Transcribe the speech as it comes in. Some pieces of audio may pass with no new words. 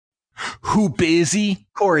Who busy?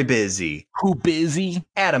 Corey busy. Who busy?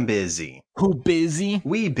 Adam busy. Who busy?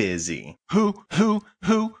 We busy. Who?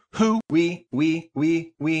 We.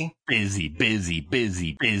 Busy. Busy,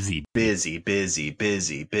 busy. I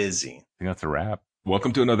think that's a wrap.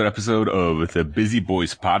 Welcome to another episode of the Bizzie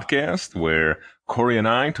Boys podcast, where Corey and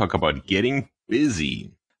I talk about getting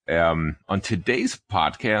busy. On today's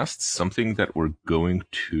podcast, something that we're going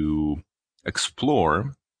to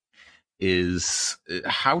explore is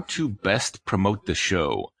how to best promote the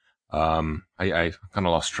show. I kind of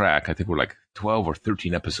lost track. I think we're like 12 or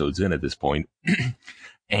 13 episodes in at this point.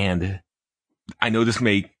 And I know this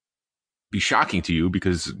may be shocking to you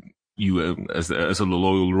because you, as a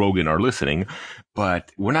loyal Rogan, are listening,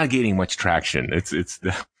 but we're not getting much traction. It's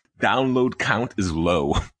the download count is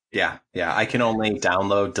low. Yeah. I can only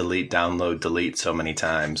download, delete so many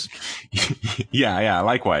times. Yeah,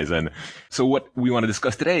 likewise. And so what we want to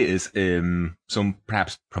discuss today is some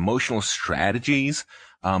perhaps promotional strategies,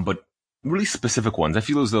 but really specific ones. I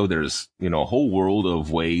feel as though there's, a whole world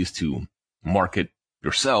of ways to market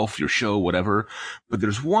yourself, your show, whatever, but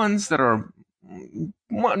there's ones that are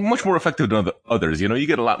much more effective than others. You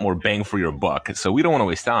get a lot more bang for your buck. So we don't want to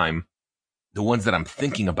waste time. The ones that I'm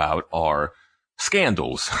thinking about are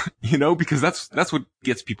scandals, because that's what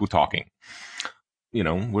gets people talking.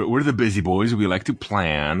 We're the Bizzie Boys. We like to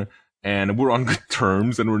plan and we're on good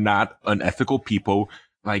terms and we're not unethical people.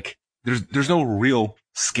 Like there's no real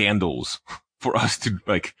scandals for us to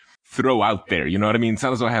throw out there. You know what I mean? It's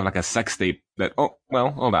not as though I have a sex tape that, hold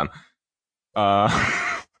on.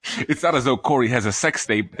 It's not as though Corey has a sex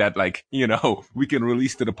tape that we can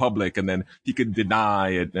release to the public and then he can deny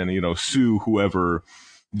it and, sue whoever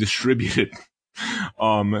distributed.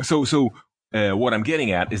 So what I'm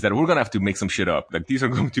getting at is that we're going to have to make some shit up. These are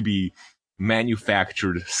going to be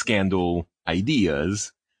manufactured scandal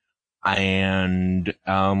ideas. And,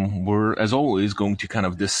 we're, as always, going to kind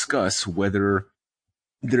of discuss whether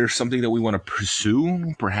there's something that we want to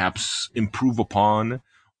pursue, perhaps improve upon,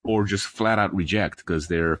 or just flat out reject because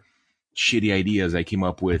they're shitty ideas I came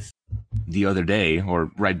up with the other day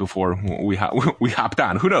or right before we hopped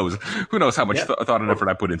on. Who knows how much thought and effort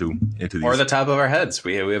I put into these. Or the top of our heads.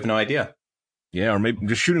 We have no idea. Yeah, or maybe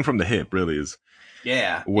just shooting from the hip really is.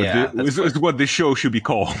 Yeah. Is what this show should be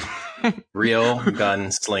called. Real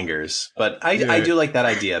gun slingers. But I do like that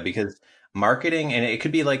idea because marketing, and it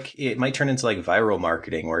could be it might turn into viral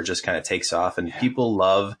marketing where it just kind of takes off and people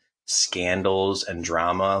love scandals and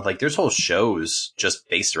drama. There's whole shows just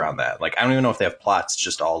based around that. I don't even know if they have plots,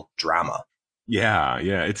 just all drama. Yeah.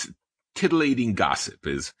 It's titillating gossip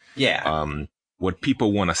is what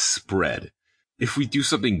people want to spread. If we do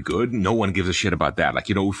something good, no one gives a shit about that.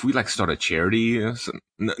 If we start a charity,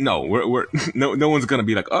 no one's going to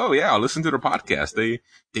be oh yeah, I'll listen to their podcast.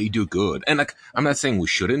 They do good. And I'm not saying we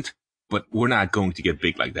shouldn't, but we're not going to get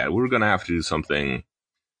big like that. We're going to have to do something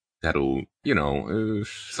that'll,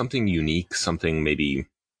 something unique, something maybe.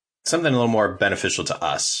 Something a little more beneficial to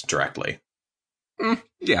us directly.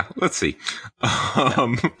 Yeah, let's see.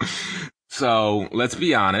 So let's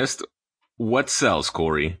be honest. What sells,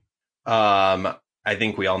 Corey? I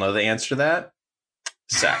think we all know the answer to that.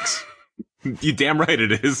 Sex. You damn right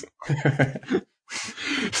it is.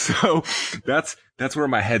 So that's where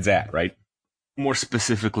my head's at, right? More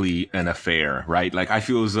specifically, an affair, right? I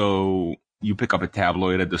feel as though you pick up a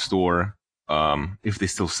tabloid at the store. If they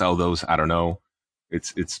still sell those, I don't know.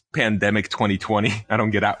 It's pandemic 2020. I don't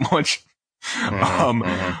get out much.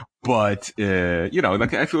 But, I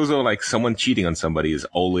feel as though someone cheating on somebody is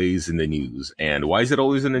always in the news. And why is it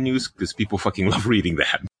always in the news? Because people fucking love reading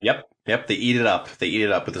that. Yep. They eat it up. They eat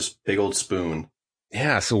it up with this big old spoon.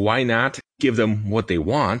 Yeah. So why not give them what they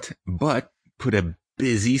want, but put a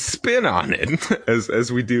busy spin on it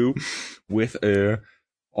as we do with,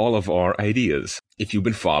 all of our ideas. If you've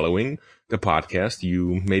been following the podcast,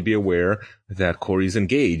 you may be aware that Corey's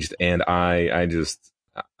engaged and I'm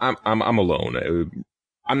alone.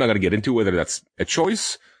 I'm not going to get into whether that's a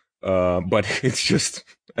choice, but it's just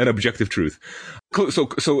an objective truth. So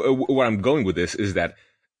where I'm going with this is that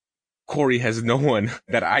Corey has no one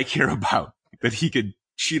that I care about that he could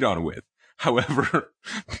cheat on with. However,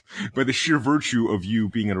 by the sheer virtue of you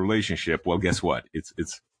being in a relationship, well, guess what?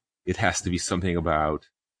 It has to be something about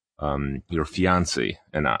your fiance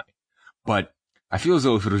and I. But I feel as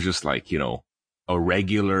though if it was just a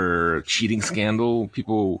regular cheating scandal,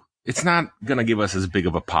 people, it's not gonna give us as big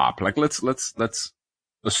of a pop. Let's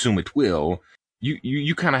assume it will.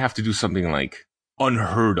 You kind of have to do something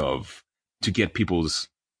unheard of to get people's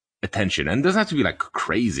attention. And it doesn't have to be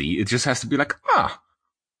crazy. It just has to be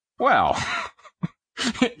well,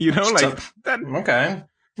 that. Okay.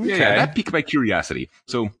 Yeah, that piqued my curiosity.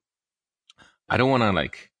 So I don't want to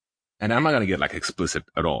like, and I'm not going to get like explicit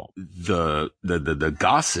at all. The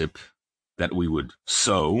gossip that we would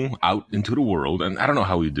sow out into the world, and I don't know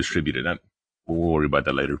how we distribute it. We'll worry about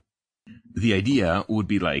that later. The idea would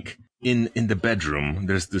be like in the bedroom,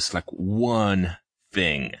 there's this like one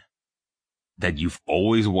thing that you've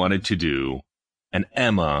always wanted to do. And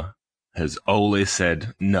Emma has always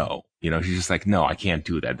said no. You know, she's just like, no, I can't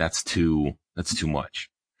do that. That's too much.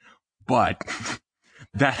 But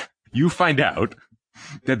that you find out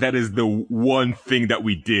that is the one thing that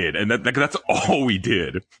we did. And that's all we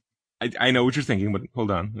did. I know what you're thinking, but hold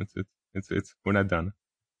on. It's we're not done.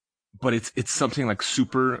 But it's something like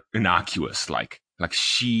super innocuous. Like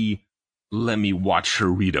she let me watch her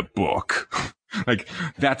read a book. Like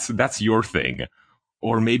that's your thing.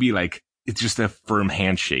 Or maybe like it's just a firm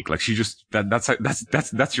handshake. Like she just that's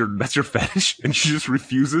your fetish, and she just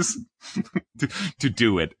refuses to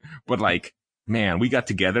do it. But like, man, we got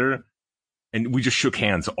together and we just shook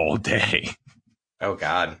hands all day. Oh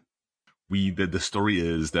God. The story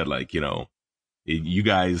is that like, you know, you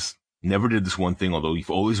guys never did this one thing, although you've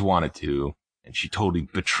always wanted to, and she totally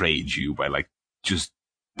betrayed you by like just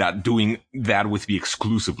not doing that with me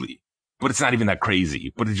exclusively. But it's not even that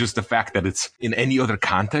crazy. But it's just the fact that it's in any other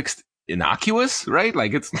context innocuous, right?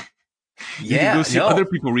 Like it's you can go see other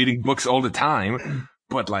people reading books all the time,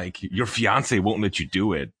 but like your fiance won't let you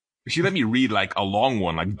do it. She let me read like a long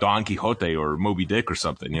one, like Don Quixote or Moby Dick or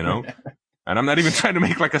something, you know? And I'm not even trying to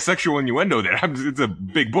make like a sexual innuendo there. It's a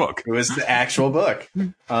big book. It was the actual book.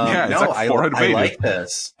 Yeah, it's like 400 pages. I like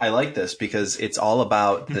this. I like this because it's all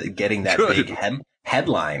about getting that big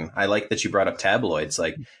headline. I like that you brought up tabloids.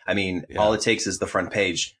 Like, I mean, all it takes is the front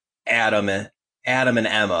page. Adam and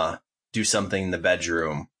Emma do something in the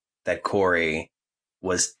bedroom that Corey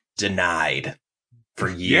was denied for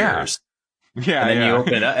years. Yeah. And then you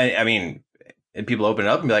open it up. I mean, and people open it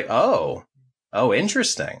up and be like, Oh,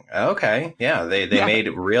 interesting. Okay. Yeah. They made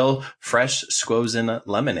real fresh squozen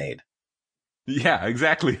lemonade. Yeah,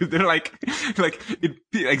 exactly. They're like it,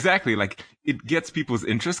 exactly. Like it gets people's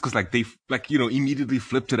interest because like they like, you know, immediately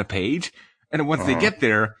flip to the page. And then once they get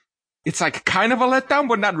there, it's like kind of a letdown,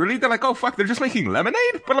 but not really. They're like, oh fuck, they're just making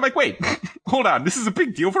lemonade. But I'm like, wait, hold on. This is a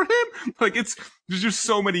big deal for him. Like there's just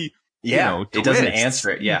so many. Yeah. You know, it doesn't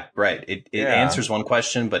answer it. Yeah. Right. It answers one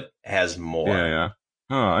question, but has more. Yeah.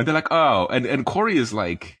 And they're like, oh, and Corey is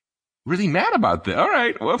like really mad about this. All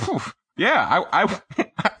right. Well, yeah,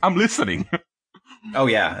 I'm listening. Oh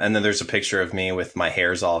yeah. And then there's a picture of me with my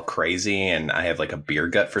hair's all crazy and I have like a beer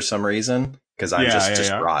gut for some reason because I'm just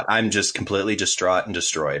distraught. I'm just completely distraught and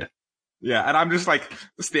destroyed. Yeah. And I'm just like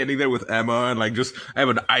standing there with Emma and like I have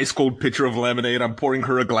an ice cold pitcher of lemonade. I'm pouring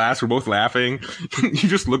her a glass. We're both laughing. You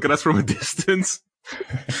just look at us from a distance,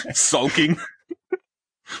 sulking.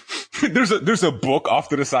 There's a book off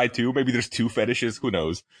to the side too. Maybe there's two fetishes. Who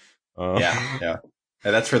knows? Yeah.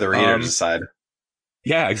 And that's for the reader to decide.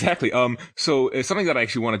 Yeah, exactly. So something that I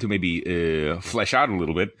actually wanted to maybe flesh out a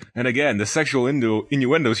little bit. And again, the sexual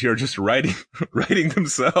innuendos here are just writing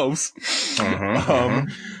themselves.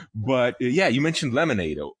 But yeah, you mentioned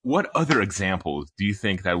lemonade. What other examples do you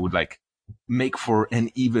think that would like make for an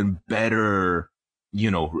even better, you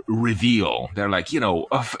know, reveal? They're like, you know,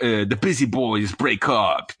 the Bizzie Boys break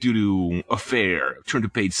up due to affair. Turn to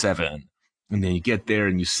page 7. And then you get there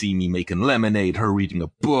and you see me making lemonade, her reading a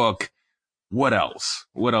book. What else?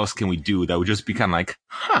 What else can we do that would just be kind of like,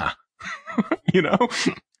 you know,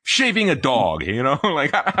 shaving a dog, you know,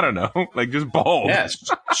 like, I don't know, like just bald. Yeah,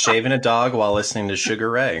 shaving a dog while listening to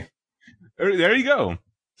Sugar Ray. There you go.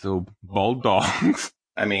 So bald dogs.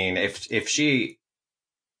 I mean, if she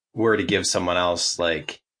were to give someone else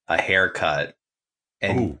like a haircut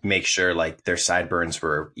and make sure like their sideburns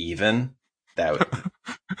were even, that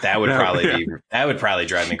would probably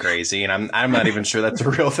drive me crazy. And I'm not even sure that's a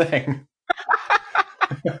real thing.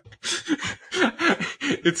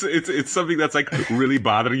 It's something that's like really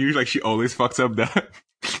bothering you. Like she always fucks up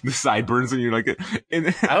the sideburns, and you're like,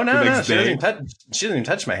 oh no, she doesn't even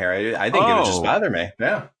touch my hair. I think it would just bother me.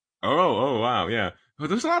 Yeah. Oh wow, yeah. Well,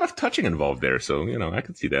 there's a lot of touching involved there, so you know I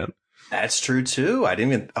can see that. That's true too. I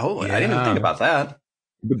didn't even think about that.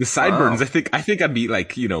 But the sideburns, I think I'd be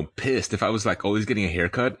like, you know, pissed if I was like always getting a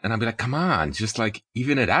haircut, and I'd be like, come on, just like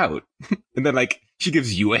even it out. And then like she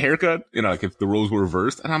gives you a haircut, you know, like if the roles were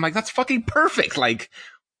reversed, and I'm like, that's fucking perfect. Like,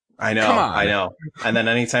 I know, come on. I know. And then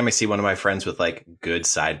anytime I see one of my friends with like good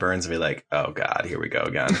sideburns, I'll be like, oh God, here we go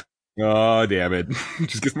again. Oh damn it!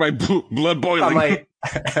 Just gets my blood boiling.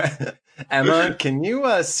 Emma, can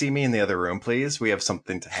you see me in the other room, please? We have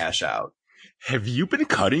something to hash out. Have you been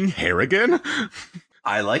cutting hair again?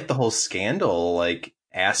 I like the whole scandal like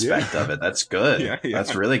aspect of it. That's good. Yeah.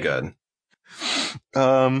 That's really good.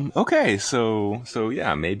 Okay, so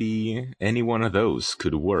yeah, maybe any one of those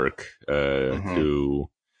could work Hmm. to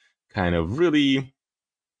kind of really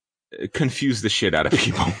confuse the shit out of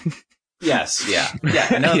people. Yes, yeah,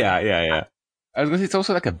 yeah. No, Yeah. I was gonna say it's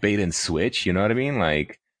also like a bait and switch. You know what I mean?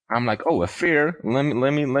 Like I'm like, oh, a fear. Let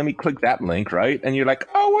me click that link, right? And you're like,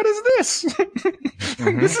 oh, what is this?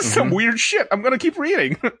 hmm This is some hmm weird shit. I'm gonna keep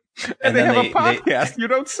reading. And and they then have a they podcast. You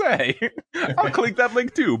don't say. I'll click that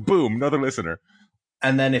link too. Boom, another listener.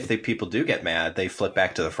 and then if the people do get mad, they flip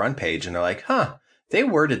back to the front page and they're like, "Huh, they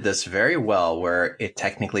worded this very well, where it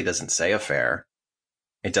technically doesn't say affair.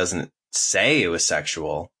 It doesn't say it was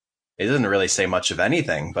sexual. It doesn't really say much of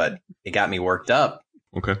anything, but it got me worked up."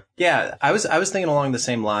 Okay. Yeah, I was thinking along the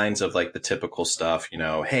same lines of like the typical stuff,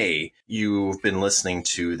 hey, you've been listening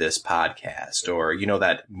to this podcast, or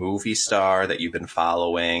that movie star that you've been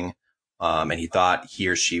following, and he thought he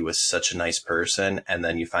or she was such a nice person, and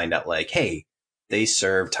then you find out like, hey, they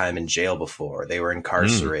served time in jail before, they were Mm.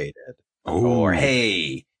 incarcerated, or Oh,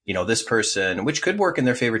 hey, this person, which could work in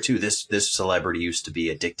their favor too. This celebrity used to be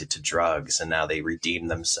addicted to drugs, and now they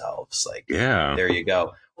redeemed themselves. Like, yeah. there you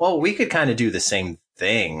go. Well, we could kind of do the same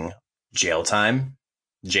thing. Jail time,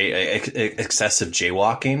 excessive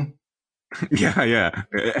jaywalking. Yeah.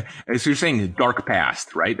 So you're saying dark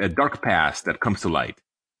past, right? A dark past that comes to light.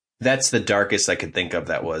 That's the darkest I could think of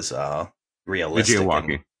that was The realistic. And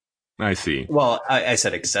jaywalking. I see. well, I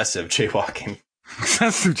said excessive jaywalking.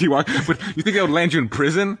 Excessive jaywalking. But you think that would land you in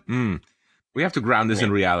prison? We have to ground I this in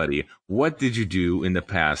mean, reality. What did you do in the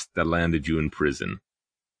past that landed you in prison?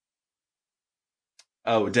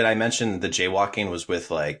 oh, did I mention the jaywalking was with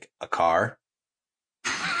like a car?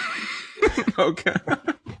 Okay.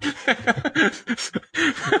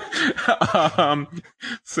 um.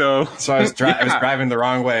 So. So I was Yeah. driving the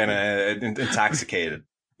wrong way and intoxicated.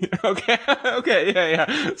 Okay. Okay.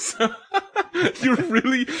 Yeah. So you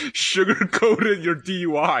really sugar-coated your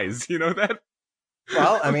DUIs. You know that?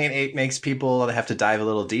 Well, I mean, it makes people have to dive a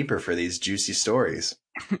little deeper for these juicy stories.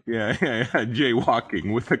 Yeah.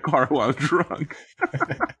 Jaywalking with a car while drunk.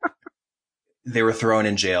 They were thrown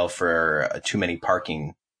in jail for too many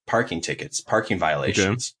parking tickets, parking Okay.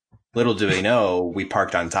 violations. Little do they know, we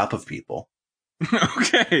parked on top of people.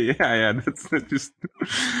 Okay, yeah, that's just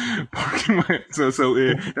parking.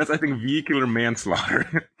 That's I think vehicular manslaughter,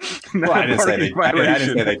 Well, not I a didn't say parking they. I didn't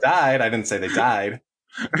say violation. they died. I didn't say they died.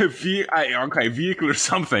 Okay, vehicular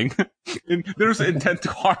something. There's intent to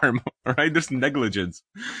harm. All right, there's negligence.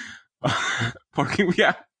 Parking,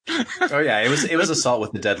 yeah. Oh yeah, it was That's, assault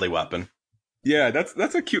with a deadly weapon. yeah,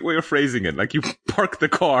 that's a cute way of phrasing it. Like you park the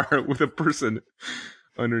car with a person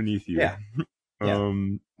underneath you. Yeah, yeah.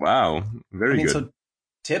 Wow, I very mean, good. so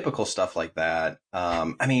typical stuff like that.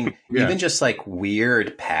 I mean, Yeah. even just like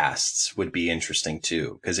weird pasts would be interesting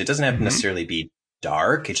too, because it doesn't have to Hmm. necessarily be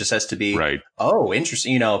dark. It just has to be, Right. oh,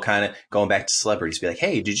 interesting. Kind of going back to celebrities. Be like,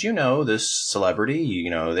 hey, did you know this celebrity?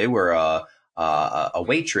 They were a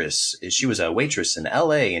waitress. She was a waitress in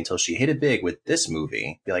L.A. until she hit it big with this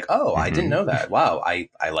movie. Be like, oh, I didn't Hmm. know that. Wow, I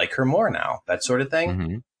like her more now. That sort of thing.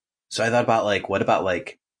 Hmm. So I thought about like, what about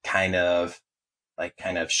kind of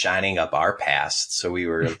kind of shining up our past. So we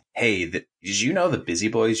were, hey, did you know the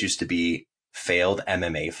Bizzie Boys used to be failed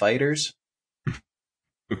MMA fighters?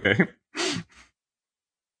 Okay.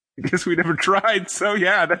 I guess we never tried, so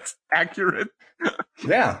yeah, that's accurate.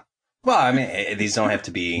 Yeah. Well, I mean, these don't have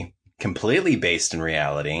to be completely based in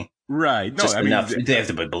reality. Right. No, Just I mean, enough. They have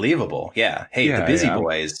to be believable. Yeah. Hey, the Bizzie yeah.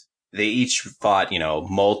 Boys, they each fought,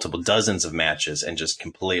 multiple dozens of matches and just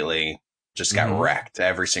completely just got Hmm. wrecked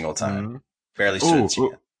every single time. Hmm. Barely stood a Oh,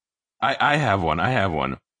 chance. I have one. I have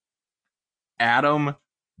one. Adam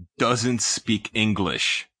doesn't speak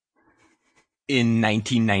English in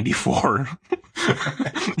 1994.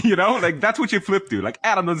 Like that's what you flip to. Like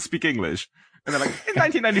Adam doesn't speak English. And then like in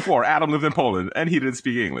 1994, Adam lived in Poland and he didn't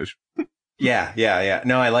speak English. Yeah.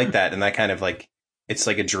 No, I like that. And that kind of like, it's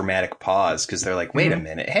like a dramatic pause because they're like, wait a Hmm.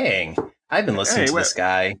 minute. Hang, I've been listening Hey, to wait, this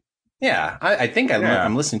guy. Yeah, I think yeah.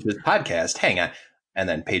 I'm listening to his podcast. Hang on. And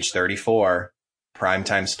then page 34,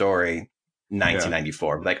 primetime story, Yeah.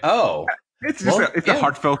 1994. Like, oh, It's just well, it's a yeah,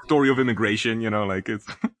 heartfelt story of immigration, like it's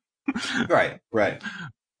right.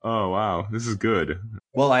 oh wow, this is good.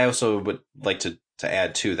 Well, I also would like to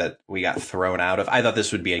add too that we got thrown out of. I thought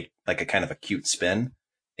this would be like a kind of a cute spin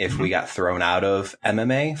if we Hmm. got thrown out of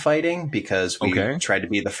MMA fighting because we Okay. tried to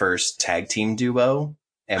be the first tag team duo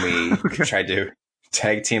and we Okay. tried to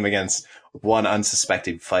tag team against one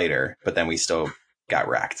unsuspected fighter, but then we still got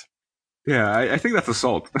wrecked. Yeah, I think that's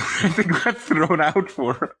assault. I think we got thrown out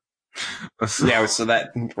for assault. Yeah, so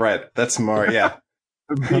that right. That's more yeah.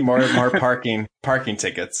 more parking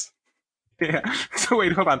tickets. Yeah. So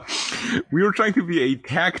wait, hold on. We were trying to be a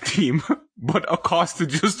tag team, but accosted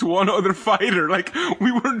just one other fighter. Like,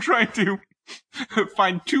 we weren't trying to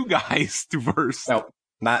find two guys to verse. No,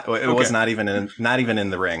 it was not even in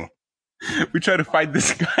the ring. We tried to fight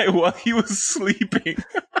this guy while he was sleeping.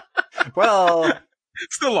 Well,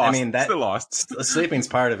 still lost. I mean, still lost. Sleeping's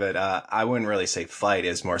part of it. I wouldn't really say fight.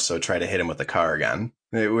 Is more so try to hit him with the car again.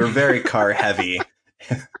 We're very car heavy.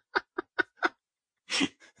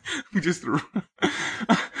 We just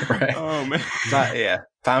right. Oh man. Yeah.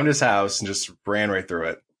 Found his house and just ran right through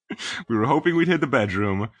it. We were hoping we'd hit the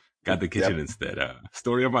bedroom. Got the kitchen instead.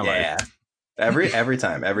 Story of my life. Every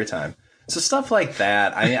time. So stuff like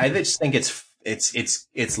that. I just think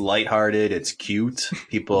it's lighthearted. It's cute.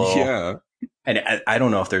 People. Yeah. And I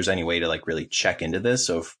don't know if there's any way to like really check into this.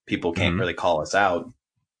 So if people can't really call us out,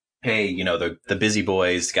 hey, the Bizzie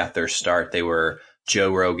Boys got their start. They were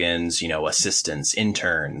Joe Rogan's, assistants,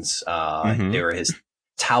 interns. They were his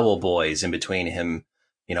towel boys in between him,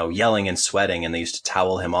 yelling and sweating, and they used to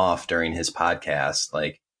towel him off during his podcast.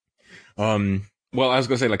 Like, well, I was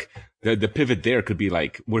gonna say like the pivot there could be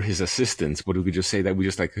like we're his assistants, but we could just say that we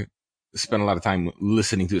just like spent a lot of time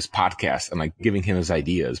listening to his podcast and like giving him his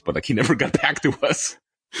ideas, but like he never got back to us.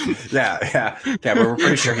 Yeah. But we're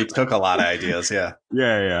pretty sure he took a lot of ideas. Yeah.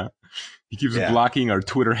 Yeah. He keeps blocking our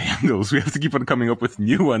Twitter handles. We have to keep on coming up with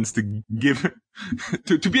new ones to give,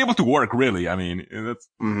 to be able to work, really. I mean, that's...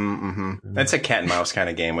 That's a cat and mouse kind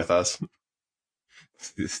of game with us.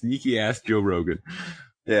 Sneaky ass Joe Rogan.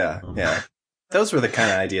 Yeah. Those were the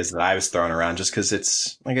kind of ideas that I was throwing around just because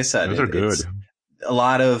it's, like I said, those are good. A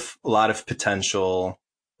lot of potential,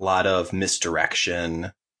 a lot of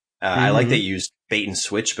misdirection. I like that you used bait and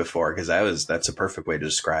switch before because that's a perfect way to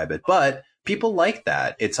describe it. But people like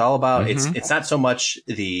that. It's all about, it's not so much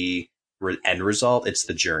the end result. It's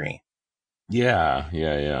the journey. Yeah.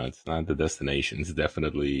 It's not the destination. It's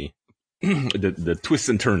definitely the twists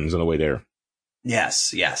and turns on the way there.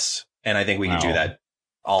 Yes. And I think we can do that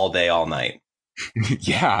all day, all night.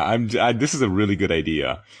 Yeah. This is a really good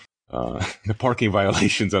idea. The parking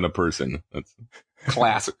violations on a person. That's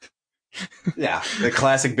classic. Yeah, the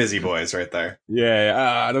classic Bizzie Boys right there.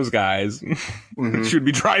 Yeah, those guys should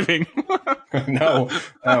be driving. No.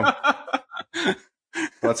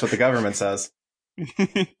 That's what the government says.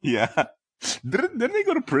 Yeah. Didn't they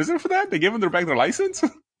go to prison for that? They gave them back their license?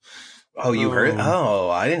 Oh, you heard? Oh,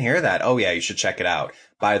 I didn't hear that. Oh, yeah, you should check it out.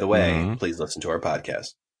 By the way, please listen to our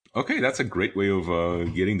podcast. Okay, that's a great way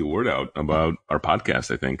of getting the word out about our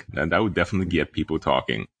podcast, I think. And that would definitely get people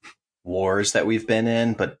talking. Wars that we've been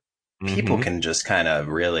in, but people can just kind of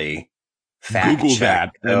really fact Google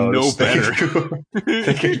check that and know better.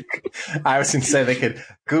 I was going to say they could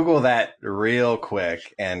Google that real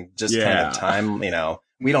quick and just kind of time,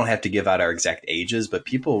 we don't have to give out our exact ages, but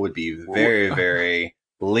people would be very, very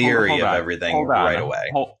leery of everything right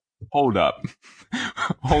away. Hold up.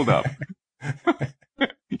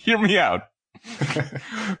 Hear me out.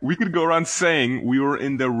 We could go around saying we were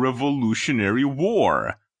in the Revolutionary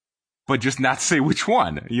War, but just not say which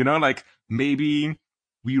one, like maybe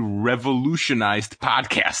we revolutionized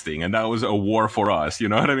podcasting and that was a war for us, you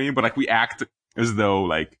know what I mean? But like we act as though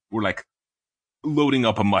like we're like loading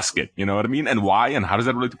up a musket, you know what I mean? And why and how does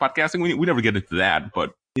that relate to podcasting? We never get into that,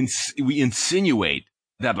 but we insinuate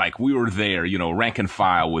that like we were there, rank and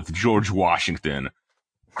file with George Washington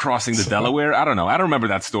crossing the Delaware. I don't know. I don't remember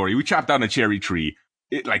that story. We chopped down a cherry tree.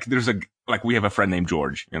 We have a friend named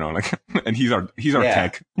George, and he's our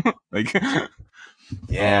tech.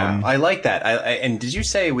 I like that. And did you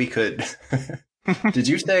say we could, did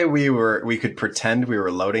you say we could pretend we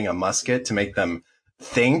were loading a musket to make them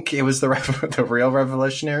think it was the real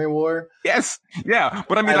Revolutionary War? Yes. Yeah.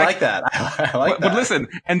 But I mean, I like that. I like that. But listen,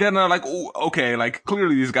 and then like, okay, like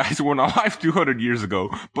clearly these guys weren't alive 200 years ago,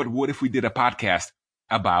 but what if we did a podcast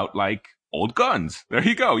about like old guns? There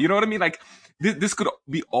you go. You know what I mean? Like this could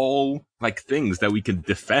be all like things that we can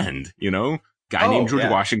defend, guy named George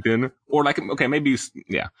Washington, or like, okay, maybe,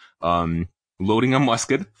 loading a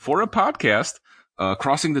musket for a podcast,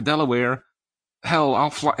 crossing the Delaware. Hell,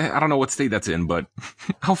 I'll fly. I don't know what state that's in, but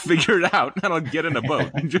I'll figure it out and I'll get in a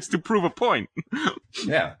boat just to prove a point.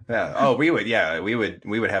 Yeah. Oh, we would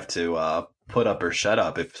have to, put up or shut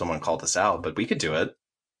up if someone called us out, but we could do it.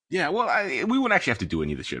 Yeah, well, we wouldn't actually have to do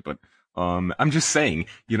any of this shit, but I'm just saying,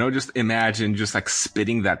 just imagine just like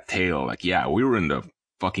spitting that tale. Like, yeah, we were in the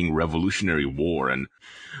fucking Revolutionary War, and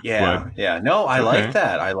No, I like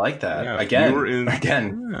that. Yeah,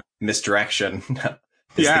 again, misdirection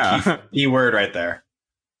is the key word right there.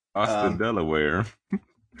 Austin, Delaware,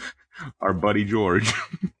 our buddy George.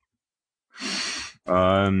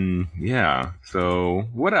 Yeah. So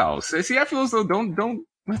what else? See, I feel as though don't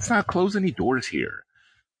let's not close any doors here.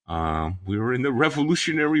 We were in the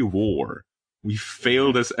Revolutionary War. We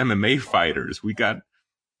failed as MMA fighters. We got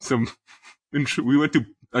some. We went to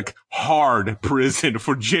like hard prison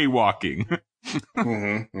for jaywalking.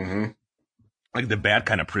 Like the bad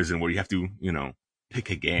kind of prison where you have to, pick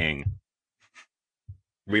a gang.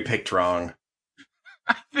 We picked wrong.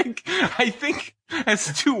 I think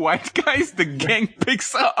as two white guys, the gang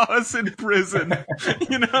picks us in prison.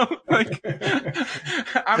 Like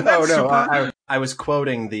I'm not super. I was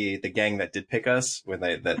quoting the gang that did pick us when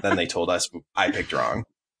then they told us I picked wrong.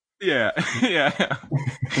 Yeah. Yeah.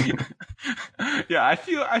 I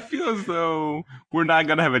feel as though we're not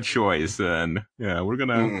gonna have a choice, and yeah, we're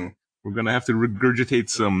gonna have to regurgitate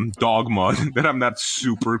some dog mud that I'm not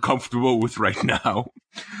super comfortable with right now.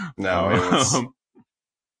 No, it was.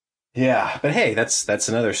 Yeah, but hey, that's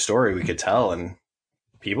another story we could tell, and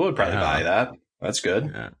people would probably buy that. That's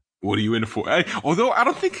good. Yeah. What are you in for? Although I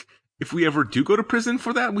don't think if we ever do go to prison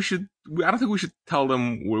for that, I don't think we should tell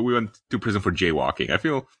them we went to prison for jaywalking. I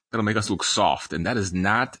feel that'll make us look soft, and that is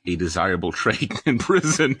not a desirable trait in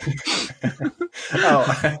prison.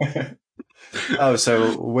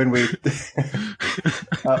 So when we,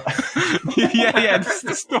 yeah, it's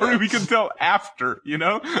the story we can tell after,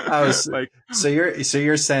 so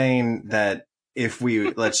you're saying that if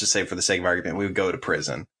we, let's just say for the sake of argument, we would go to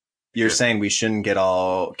prison. You're saying we shouldn't get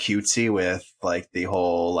all cutesy with like the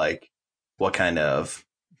whole, like what kind of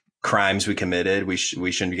crimes we committed. We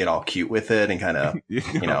shouldn't get all cute with it and kind of,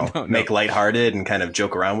 make lighthearted and kind of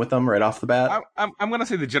joke around with them right off the bat. I'm going to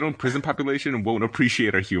say the general prison population won't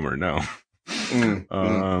appreciate our humor. No.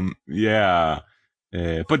 Yeah.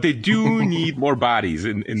 But they do need more bodies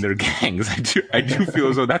in their gangs. I do feel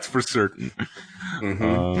as though that's for certain.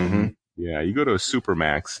 Yeah, you go to a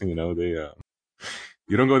Supermax,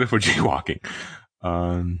 you don't go there for jaywalking.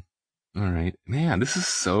 All right, man, this is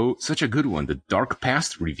such a good one. The dark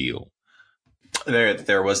past reveal.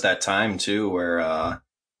 There was that time too where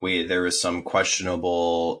there was some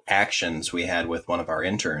questionable actions we had with one of our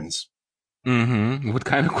interns. What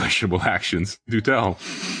kind of questionable actions? Do tell.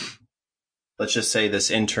 Let's just say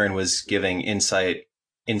this intern was giving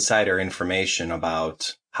insider information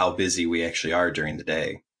about how busy we actually are during the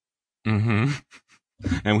day. And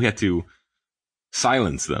we had to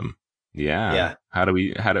silence them. Yeah. How do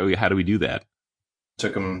we do that?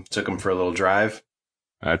 Took him for a little drive.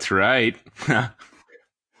 That's right.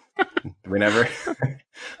 We never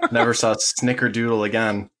saw Snickerdoodle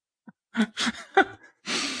again.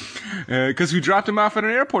 Because we dropped him off at an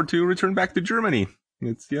airport to return back to Germany.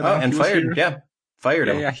 And fired. Yeah, fired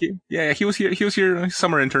him. Yeah. He was here.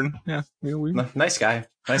 Summer intern. Yeah. Nice guy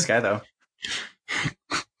though.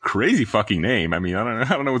 Crazy fucking name. I mean, I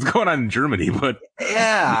don't know what's going on in Germany, but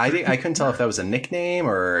yeah, I couldn't tell if that was a nickname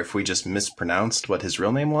or if we just mispronounced what his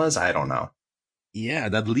real name was. I don't know. Yeah,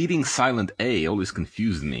 that leading silent A always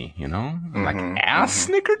confused me. I'm like ass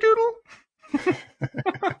Snickerdoodle.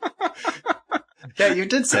 Yeah, you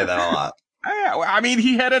did say that a lot. I mean,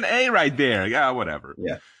 he had an A right there. Yeah, whatever.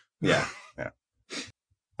 Yeah.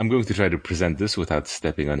 I'm going to try to present this without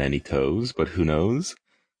stepping on any toes, but who knows?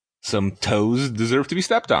 Some toes deserve to be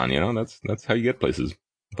stepped on, That's how you get places.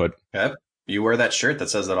 But yep, you wear that shirt that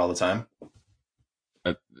says that all the time.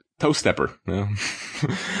 Toe stepper.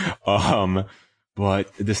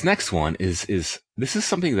 But this next one is this is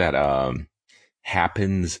something that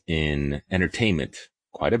happens in entertainment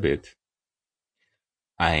quite a bit.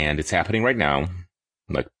 And it's happening right now,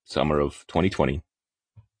 like summer of 2020.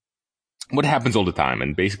 What happens all the time,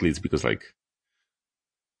 and basically it's because like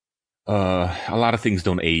a lot of things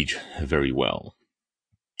don't age very well.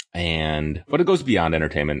 But it goes beyond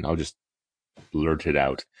entertainment. I'll just blurt it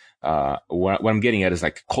out. What I'm getting at is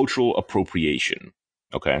like cultural appropriation.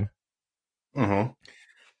 Okay.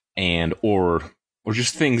 And or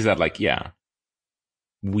just things that like,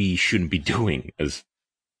 we shouldn't be doing as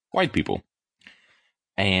white people.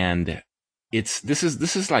 And this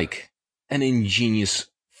is like an ingenious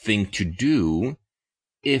thing to do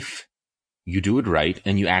if you do it right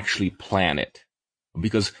and you actually plan it.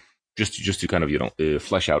 Because just to kind of,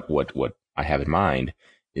 flesh out what I have in mind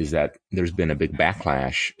is that there's been a big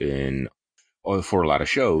backlash for a lot of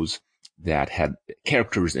shows that had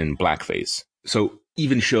characters in blackface. So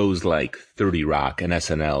even shows like 30 Rock and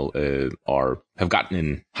SNL have gotten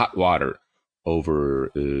in hot water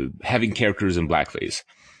over having characters in blackface.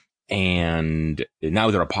 And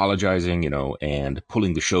now they're apologizing, and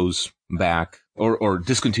pulling the shows back or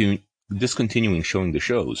discontinuing showing the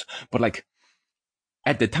shows. But like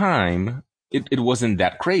at the time, it wasn't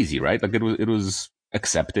that crazy, right? Like it was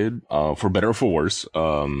accepted, for better or for worse.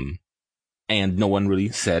 And no one really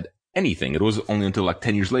said anything. It was only until like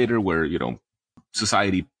 10 years later where,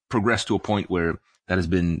 society progressed to a point where that has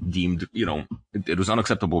been deemed, it was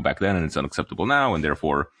unacceptable back then and it's unacceptable now. And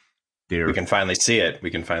therefore we can finally see it.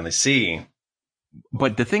 We can finally see.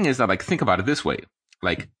 But the thing is that, like, think about it this way.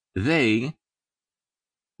 Like, they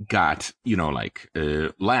got,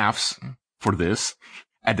 laughs for this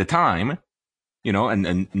at the time,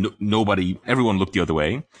 and nobody, everyone looked the other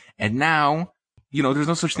way. And now, there's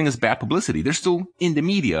no such thing as bad publicity. They're still in the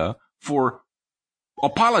media for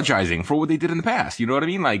apologizing for what they did in the past. You know what I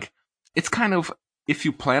mean? Like, it's kind of, if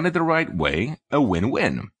you plan it the right way, a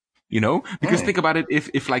win-win, because think about it.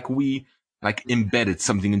 If like we like embedded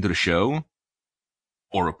something into the show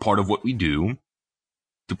or a part of what we do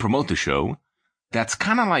to promote the show, that's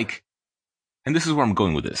kind of like, and this is where I'm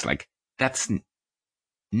going with this. Like, that's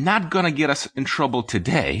not going to get us in trouble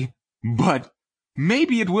today, but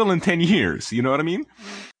maybe it will in 10 years. You know what I mean?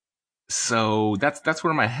 So that's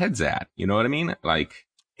where my head's at. You know what I mean? Like,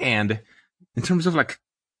 and in terms of like,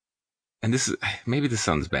 and this is, maybe this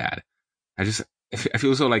sounds bad. I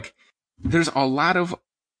feel so like there's a lot of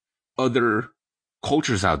other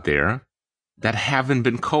cultures out there that haven't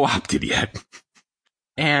been co-opted yet.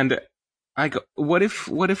 And like, what if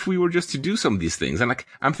we were just to do some of these things? And like,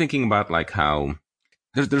 I'm thinking about like how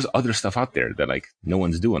there's other stuff out there that like no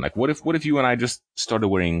one's doing. Like, what if you and I just started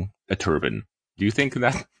wearing a turban? Do you think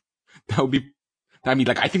that would be, I mean,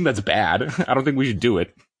 like, I think that's bad. I don't think we should do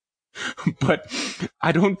it. But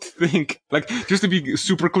I don't think, like, just to be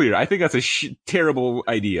super clear, I think that's a terrible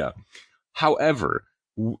idea. However,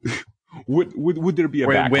 would there be a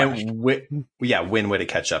backlash? When would it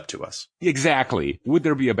catch up to us? Exactly. Would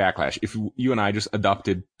there be a backlash if you and I just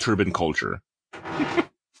adopted turban culture?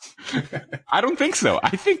 I don't think so.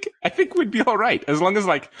 I think we'd be all right as long as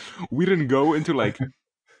like we didn't go into like,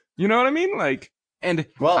 you know what I mean? Like, and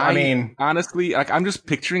well, I mean, honestly, like I'm just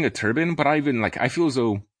picturing a turban, but I feel as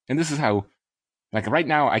though, and this is how, like right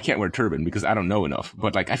now I can't wear a turban because I don't know enough,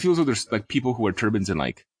 but like I feel as though there's like people who wear turbans in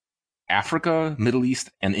like Africa, Middle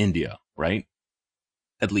East, and India, right?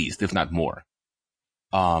 At least, if not more.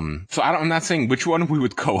 So I'm not saying which one we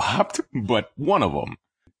would co-opt, but one of them.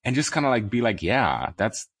 And just kind of like be like, yeah,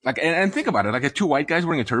 that's like, and think about it, like two white guys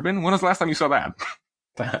wearing a turban. When was the last time you saw that?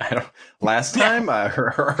 Last time?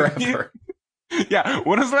 Ever. Yeah,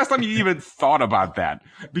 when was the last time you even thought about that?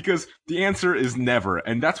 Because the answer is never,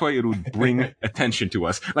 and that's why it would bring attention to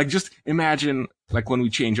us. Like, just imagine, like, when we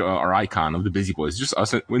change our icon of the Bizzie Boys, just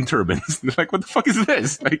us in turbans. They're like, what the fuck is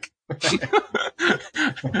this? Like,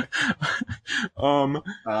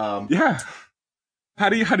 yeah. How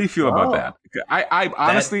do you feel about that? I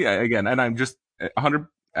honestly, again, and I'm just 100.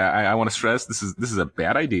 I want to stress this is a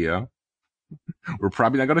bad idea. We're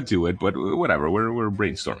probably not going to do it, but whatever. We're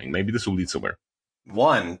brainstorming. Maybe this will lead somewhere.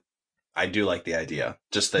 One, I do like the idea.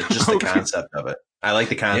 Just the concept of it. I like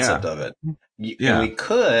the concept of it. And we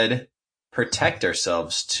could protect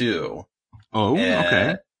ourselves too. Oh,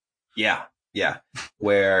 okay. Yeah.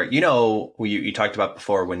 Where, you talked about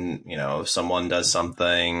before when, someone does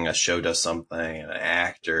something, a show does something, an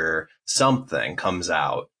actor, something comes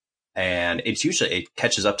out, and it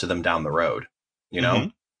catches up to them down the road, Mm-hmm.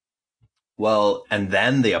 Well, and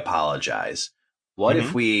then they apologize. What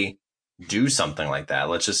if we do something like that?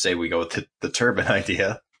 Let's just say we go with the turban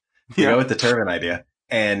idea. We go with the turban idea,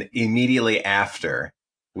 and immediately after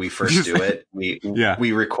we first do it, we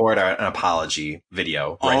record an apology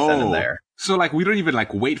video right then and there. So like we don't even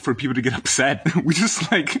like wait for people to get upset. We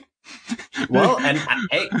just like well, and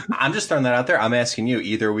hey, I'm just throwing that out there. I'm asking you,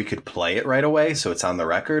 either we could play it right away so it's on the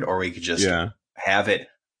record, or we could just have it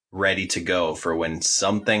ready to go for when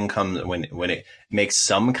something comes, when it makes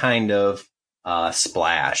some kind of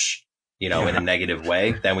splash, in a negative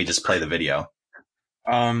way, then we just play the video.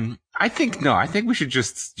 I think we should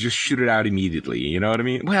just shoot it out immediately. You know what I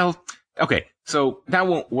mean? Well, okay. So that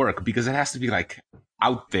won't work because it has to be like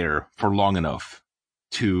out there for long enough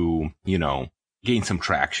to, gain some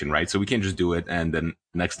traction, right? So we can't just do it and then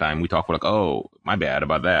next time we talk, we're like, oh, my bad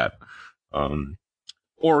about that.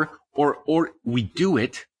 Or we do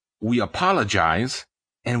it, we apologize,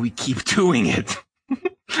 and we keep doing it.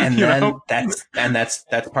 And then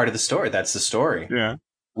that's part of the story. That's the story. Yeah.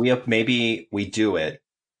 Maybe we do it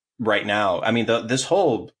right now. I mean,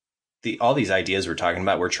 all these ideas we're talking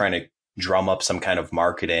about, we're trying to drum up some kind of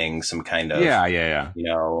marketing, some kind of,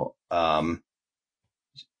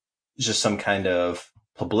 just some kind of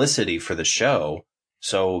publicity for the show.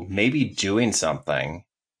 So maybe doing something,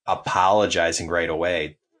 apologizing right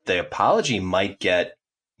away. The apology might get,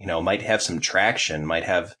 might have some traction, might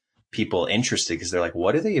have people interested because they're like,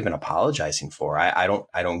 what are they even apologizing for? I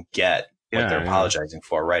don't get what they're apologizing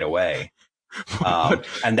for right away.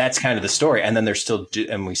 And that's kind of the story. And then they're still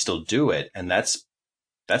and we still do it. And that's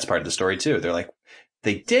part of the story too. They're like,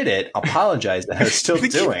 they did it, apologized, and are still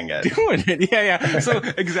doing it. Doing it. Yeah. So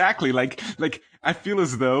exactly. Like I feel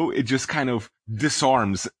as though it just kind of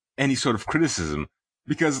disarms any sort of criticism.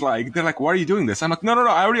 Because like, they're like, why are you doing this? I'm like, no,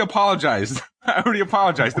 I already apologized. They're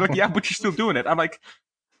like, yeah, but you're still doing it. I'm like,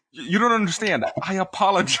 you don't understand. I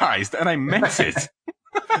apologized and I meant it.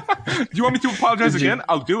 Do you want me to apologize again?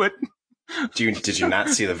 I'll do it. Did you not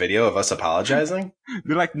see the video of us apologizing?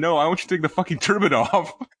 They're like, no, I want you to take the fucking turban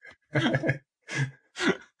off.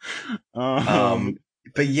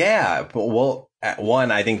 But yeah, well,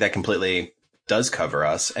 one, I think that completely does cover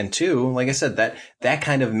us. And two, like I said, that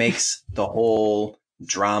kind of makes the whole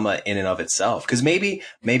drama in and of itself. Cause maybe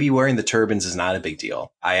wearing the turbans is not a big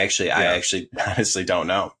deal. I actually honestly don't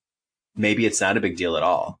know. Maybe it's not a big deal at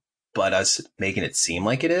all, but us making it seem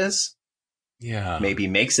like it is. Yeah. Maybe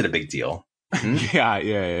makes it a big deal. Hmm?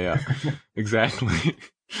 Yeah. Exactly.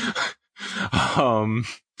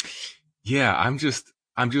 Yeah, I'm just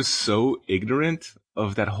so ignorant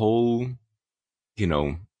of that whole,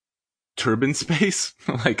 turban space.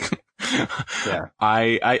 Like, yeah.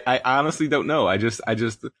 I honestly don't know. I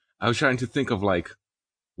was trying to think of like,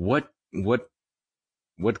 what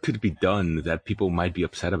could be done that people might be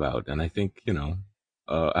upset about. And I think,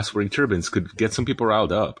 us wearing turbans could get some people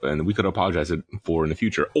riled up, and we could apologize for in the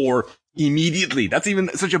future, or immediately. That's even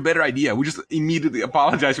such a better idea. We just immediately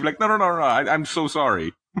apologize. We're like, no, I'm so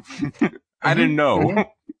sorry. I didn't know.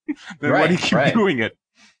 Mm-hmm. Then why do you keep doing it?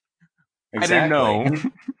 Exactly. I didn't know.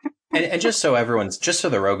 And just so the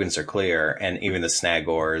Rogans are clear, and even the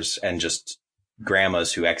Snagors and just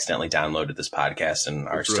grandmas who accidentally downloaded this podcast and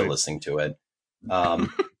are still listening to it. They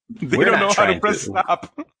don't know how to press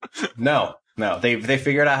stop. No. They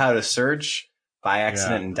figured out how to search by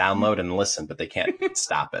accident and download and listen, but they can't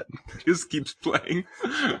stop it. It just keeps playing.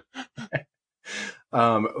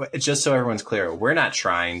 Just so everyone's clear, we're not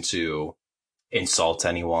trying to insult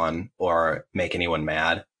anyone or make anyone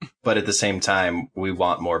mad, but at the same time, we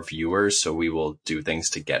want more viewers, so we will do things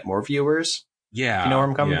to get more viewers. Yeah. You know where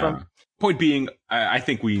I'm coming from? Point being, I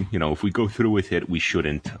think we, if we go through with it, we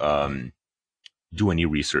shouldn't do any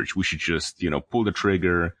research. We should just, pull the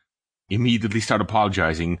trigger, immediately start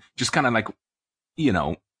apologizing, just kind of like,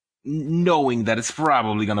 knowing that it's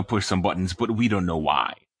probably going to push some buttons, but we don't know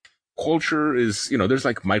why. Culture is, there's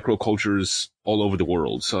like microcultures all over the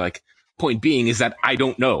world. So like, point being is that I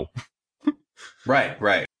don't know.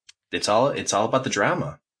 Right. It's all about the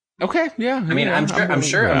drama. Okay. Yeah. I mean, I'm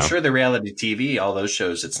sure the reality TV, all those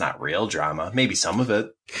shows, it's not real drama. Maybe some of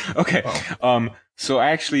it. Okay. So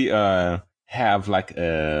I actually, have like,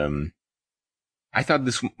 I thought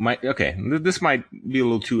this might be a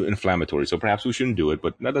little too inflammatory, so perhaps we shouldn't do it,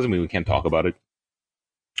 but that doesn't mean we can't talk about it.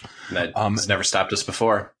 That's never stopped us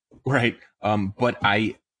before. Right. But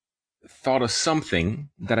I thought of something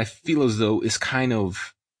that I feel as though is kind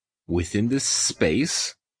of within this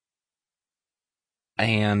space.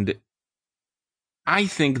 And I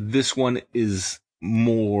think this one is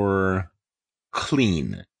more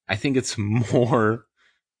clean. I think it's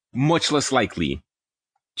much less likely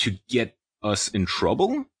to get us in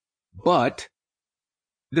trouble, but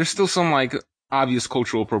there's still some like obvious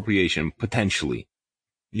cultural appropriation potentially,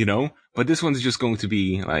 but this one's just going to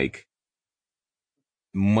be like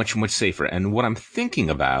much safer. And what I'm thinking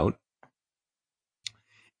about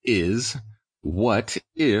is, what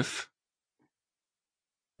if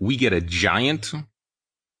we get a giant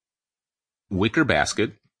wicker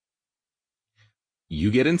basket, you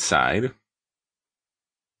get inside,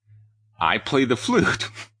 I play the flute,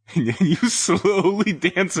 and you slowly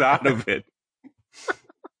dance out of it.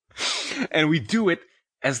 And we do it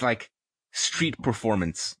as like street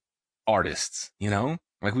performance artists,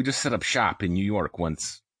 Like we just set up shop in New York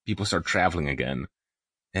once people start traveling again.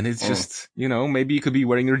 And it's just, maybe you could be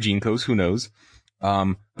wearing your jeankos, who knows?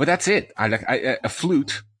 But that's it. A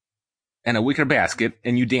flute and a wicker basket,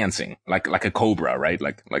 and you dancing like a cobra, right?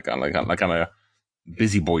 Like I'm a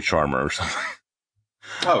Bizzie Boy charmer or something.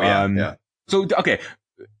 Oh yeah, yeah. So okay,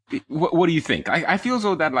 what do you think? I feel as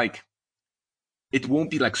though that like it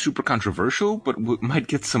won't be like super controversial, but might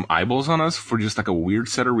get some eyeballs on us for just like a weird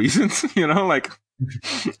set of reasons, like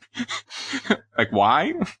like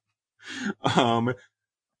why?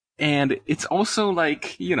 And it's also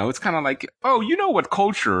like, it's kind of like, oh, what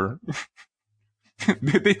culture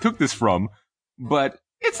they took this from, but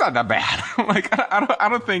it's not that bad. Like I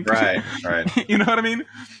don't think. Right. You know what I mean?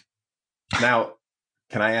 Now,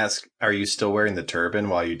 can I ask, are you still wearing the turban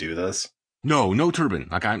while you do this? No turban.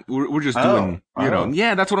 Like we're just doing,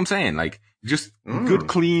 yeah, that's what I'm saying. Like just good,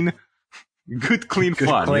 clean Good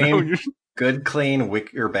fun. clean, good, clean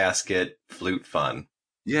wicker basket flute fun.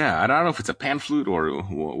 Yeah, I don't know if it's a pan flute or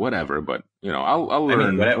whatever, but I'll learn. I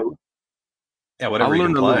mean, whatever I'll you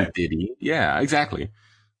learn can a play. little ditty. Yeah, exactly.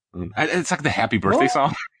 It's like the happy birthday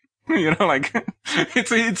song. Like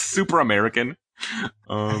it's super American.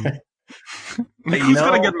 Like, who's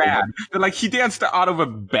gonna get mad? They're like, he danced out of a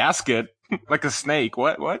basket like a snake.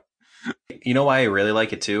 What? You know why I really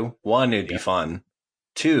like it too? One, it'd be fun.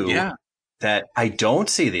 Two, that I don't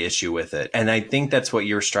see the issue with it. And I think that's what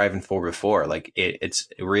you were striving for before. Like it's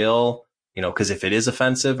real, because if it is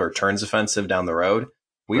offensive or turns offensive down the road,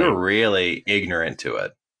 we were really ignorant to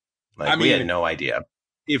it. Like we had no idea.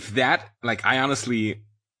 If that, like, I honestly,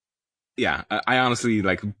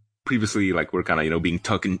 like previously, like we're kind of, being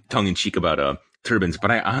tongue in cheek about turbans, but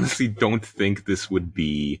I honestly don't think this would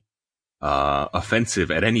be offensive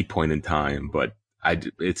at any point in time. But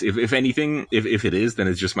it's if anything, if it is, then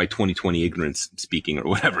it's just my 2020 ignorance speaking or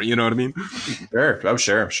whatever. You know what I mean? Sure. Oh,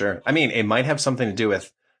 sure. I mean, it might have something to do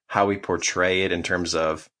with how we portray it in terms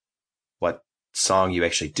of what song you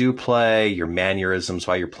actually do play, your mannerisms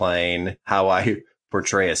while you're playing, how I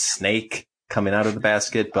portray a snake coming out of the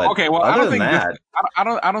basket. But okay, well, other than that,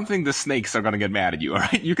 I don't think the snakes are gonna get mad at you. All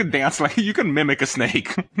right, you can dance like you can mimic a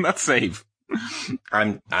snake. That's safe.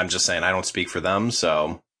 I'm just saying I don't speak for them,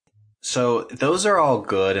 so those are all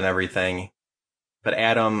good and everything. But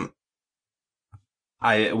Adam,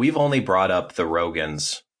 we've only brought up the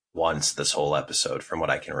Rogans once this whole episode, from what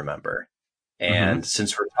I can remember. And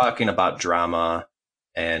since we're talking about drama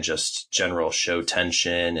and just general show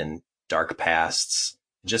tension and dark pasts,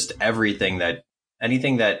 just anything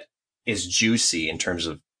that is juicy in terms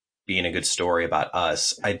of being a good story about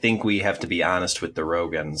us, I think we have to be honest with the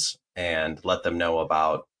Rogans and let them know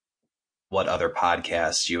about what other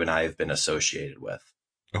podcasts you and I have been associated with.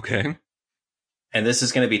 Okay. And this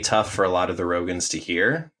is going to be tough for a lot of the Rogans to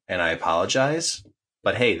hear, and I apologize.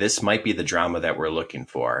 But hey, this might be the drama that we're looking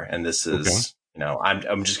for. And this is,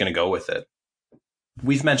 I'm just going to go with it.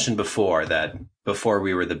 We've mentioned before that before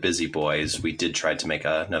we were the Bizzie Boys, we did try to make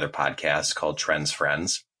another podcast called Trends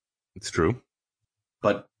Friends. It's true.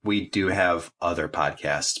 But we do have other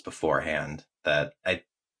podcasts beforehand that I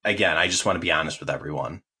just want to be honest with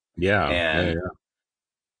everyone. Yeah. And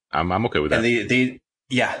I'm okay with that. And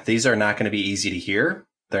these are not going to be easy to hear.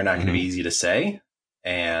 They're not going to be easy to say.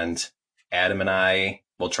 And Adam and I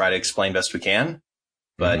will try to explain best we can.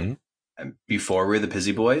 But before we were the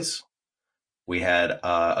Bizzie Boys, we had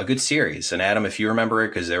a good series. And Adam, if you remember it,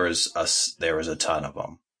 because there was a ton of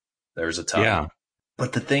them. There was a ton. Yeah.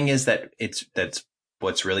 But the thing is that's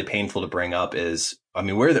what's really painful to bring up is, I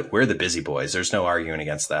mean, we're the Bizzie Boys. There's no arguing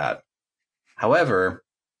against that. However,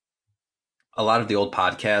 a lot of the old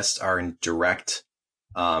podcasts are in direct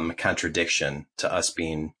contradiction to us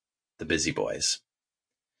being the Bizzie Boys.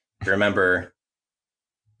 If you remember,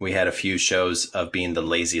 we had a few shows of being the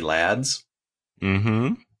lazy lads.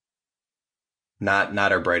 Mm-hmm. Not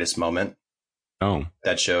our brightest moment. Oh.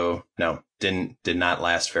 That show, did not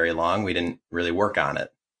last very long. We didn't really work on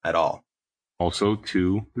it at all. Also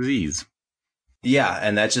 2 Z's. Yeah,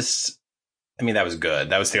 and that was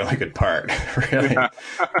good. That was the only good part, really.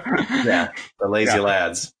 Yeah, the lazy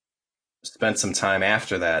lads. Spent some time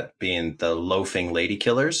after that being the loafing lady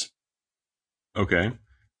killers. Okay.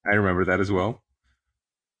 I remember that as well.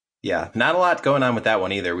 Yeah, not a lot going on with that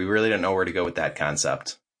one either. We really didn't know where to go with that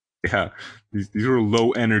concept. Yeah, these were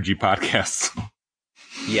low energy podcasts.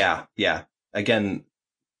 Yeah. Again,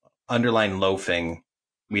 underlying loafing,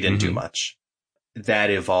 we didn't do much. That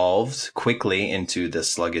evolved quickly into the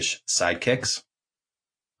sluggish sidekicks.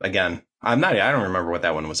 Again, I don't remember what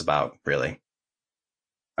that one was about, really.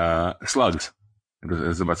 Slugs. It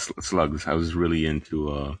was about slugs. I was really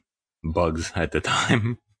into bugs at the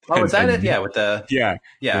time. Oh, was that it? Yeah, with the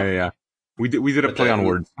yeah. We did a play on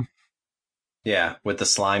words. Yeah, with the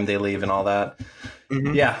slime they leave and all that.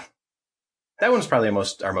 Mm-hmm. Yeah, that one's probably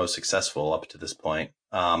our most successful up to this point.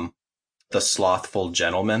 The Slothful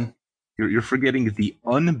Gentleman. You're forgetting the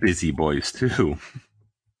un-Bizzie Boys too.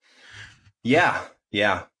 Yeah,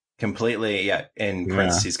 completely. Yeah, in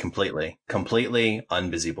parentheses, completely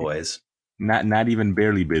un-Bizzie Boys. Not even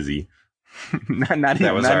barely busy. not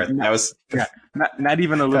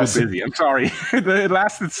even a little busy. I'm sorry. It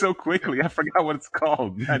lasted so quickly. I forgot what it's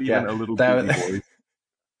called. Not even a little busy,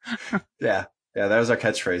 boys. Yeah, that was our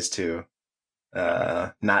catchphrase too.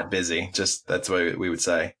 Not busy. Just that's what we would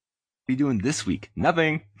say. What are you doing this week?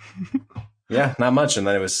 Nothing. Yeah, not much. And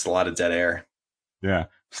then it was a lot of dead air. Yeah,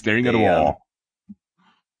 staring at a wall.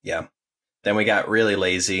 Yeah. Then we got really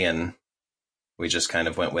lazy and We just kind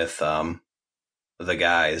of went with the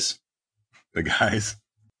guys. The guys.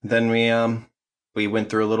 Then we went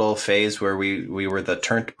through a little phase where we were the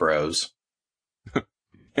turnt bros.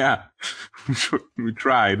 Yeah, we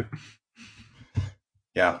tried.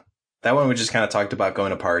 Yeah, that one we just kind of talked about going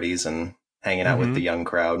to parties and hanging out with the young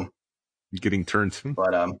crowd, getting turned.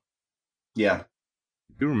 But yeah,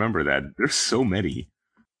 I do remember that. There's so many.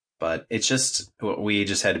 But it's just we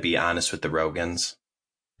just had to be honest with the Rogans.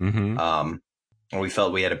 And we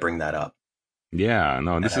felt we had to bring that up. Yeah,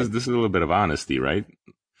 no, this is a little bit of honesty, right?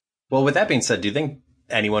 Well, with that being said, do you think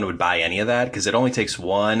anyone would buy any of that? Because it only takes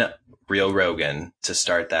one real Rogan to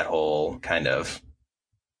start that whole kind of,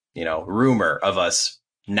 rumor of us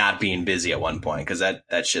not being busy at one point. Because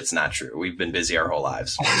that shit's not true. We've been busy our whole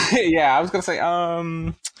lives. Yeah, I was gonna say,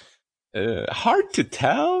 hard to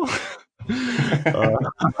tell.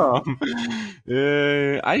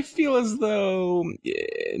 I feel as though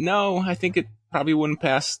no, I think it probably wouldn't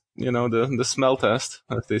pass, the smell test,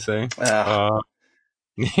 as they say.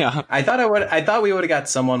 Yeah, I thought we would have got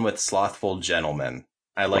someone with slothful gentlemen.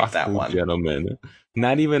 I like that one. Gentlemen,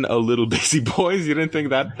 not even a little Bizzie Boys. You didn't think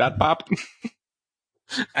that popped?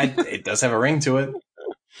 It does have a ring to it.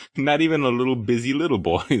 Not even a little busy little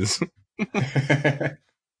boys.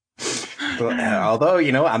 Although,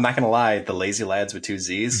 I'm not going to lie, the lazy lads with 2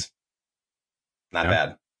 Z's, not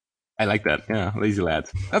bad. I like that. Yeah, lazy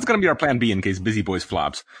lads. That's going to be our plan B in case Bizzie Boys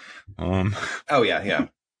flops. Oh, yeah.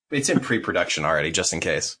 It's in pre-production already, just in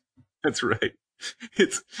case. That's right.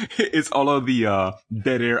 It's all of the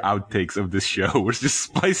dead air outtakes of this show. We're just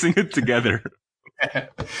splicing it together.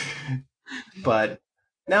 But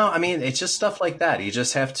no, I mean, it's just stuff like that. You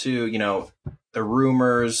just have to, the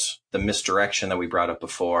rumors, the misdirection that we brought up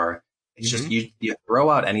before. It's just you throw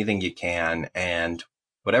out anything you can, and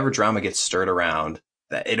whatever drama gets stirred around,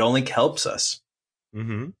 that it only helps us.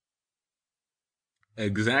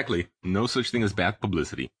 Exactly. No such thing as bad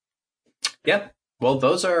publicity. Yeah. Well,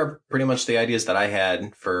 those are pretty much the ideas that I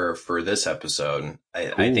had for this episode.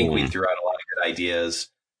 I think we threw out a lot of good ideas.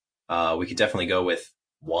 We could definitely go with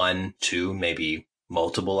 1, 2, maybe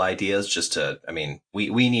multiple ideas. Just to,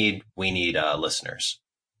 we need listeners.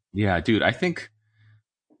 Yeah, dude. I think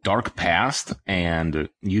Dark Past and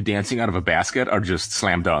you dancing out of a basket are just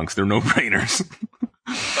slam dunks. They're no brainers.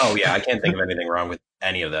 Oh yeah, I can't think of anything wrong with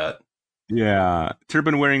any of that. Yeah,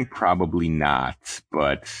 turban wearing probably not,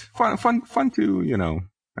 but fun to, fun.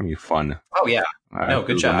 Oh yeah, no,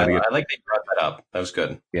 good job. I like that you brought that up. That was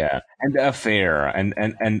good. Yeah, and the affair and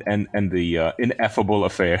the ineffable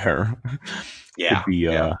affair. Yeah, could be,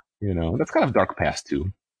 that's kind of Dark Past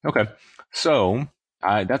too. Okay, so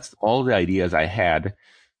that's all the ideas I had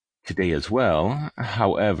today as well.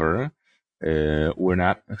 However, we're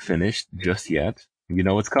not finished just yet. You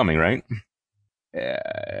know what's coming, right?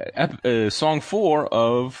 Song 4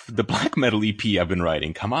 of the black metal EP I've been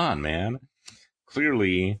writing. Come on, man.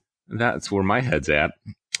 Clearly, that's where my head's at.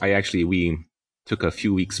 We took a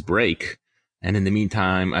few weeks break, and in the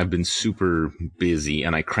meantime, I've been super busy,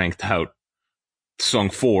 and I cranked out song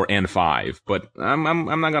 4 and 5. But I'm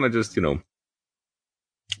not gonna just,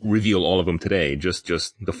 reveal all of them today. Just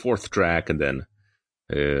the 4th track, and then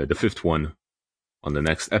the 5th one on the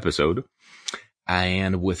next episode.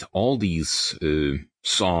 And with all these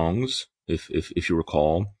songs, if you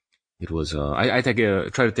recall, it was I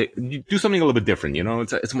try to do something a little bit different.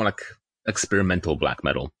 It's more like experimental black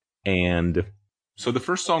metal. And so the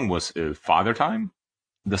first song was Father Time.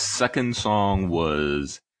 The second song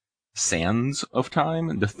was Sands of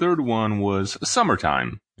Time. The third one was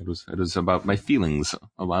Summertime. It was about my feelings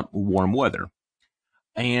about warm weather.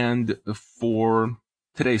 And for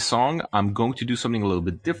today's song, I'm going to do something a little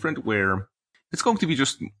bit different, where it's going to be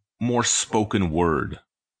just more spoken word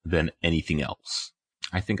than anything else.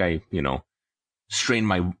 I think I, strained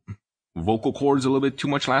my vocal cords a little bit too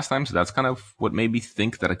much last time, so that's kind of what made me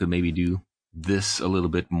think that I could maybe do this a little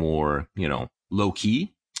bit more, low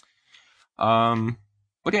key. But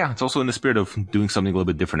yeah, it's also in the spirit of doing something a little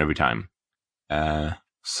bit different every time.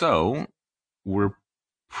 So we're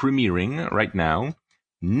premiering right now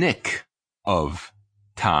Nick of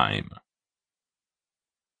Time.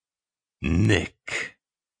 Nick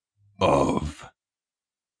of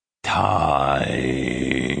Time.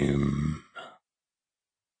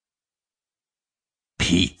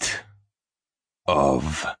 Pete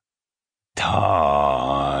of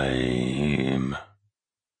Time.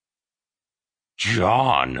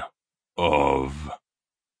 John of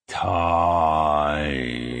Time.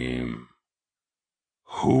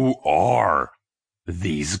 Who are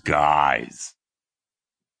these guys?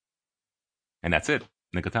 And that's it.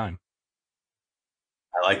 Nick of Time.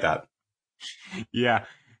 I like that. Yeah.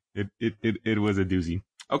 It was a doozy.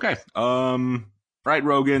 Okay. Right,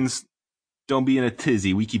 Rogans, don't be in a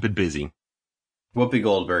tizzy. We keep it busy. Whoopi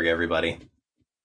Goldberg, everybody.